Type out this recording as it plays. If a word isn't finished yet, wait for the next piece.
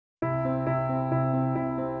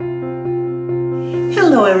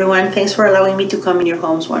Hello everyone, thanks for allowing me to come in your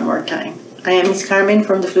homes one more time. I am Miss Carmen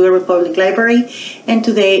from the Fluid Public Library, and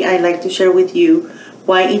today I'd like to share with you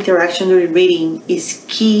why interaction during reading is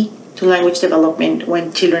key to language development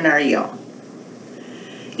when children are young.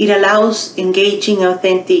 It allows engaging,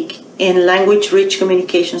 authentic, and language-rich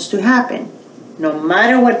communications to happen. No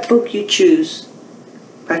matter what book you choose,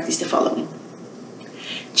 practice the following.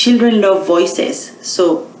 Children love voices,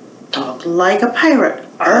 so talk like a pirate.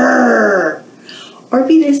 Arr! Or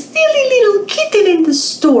be the silly little kitten in the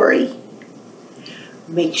story.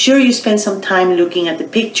 Make sure you spend some time looking at the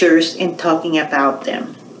pictures and talking about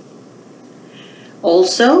them.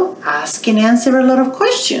 Also, ask and answer a lot of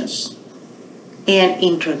questions. And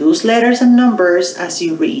introduce letters and numbers as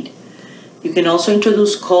you read. You can also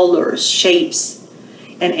introduce colors, shapes,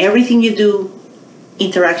 and everything you do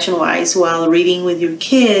interaction-wise while reading with your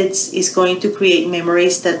kids is going to create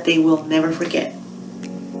memories that they will never forget.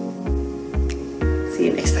 See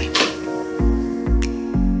you next time.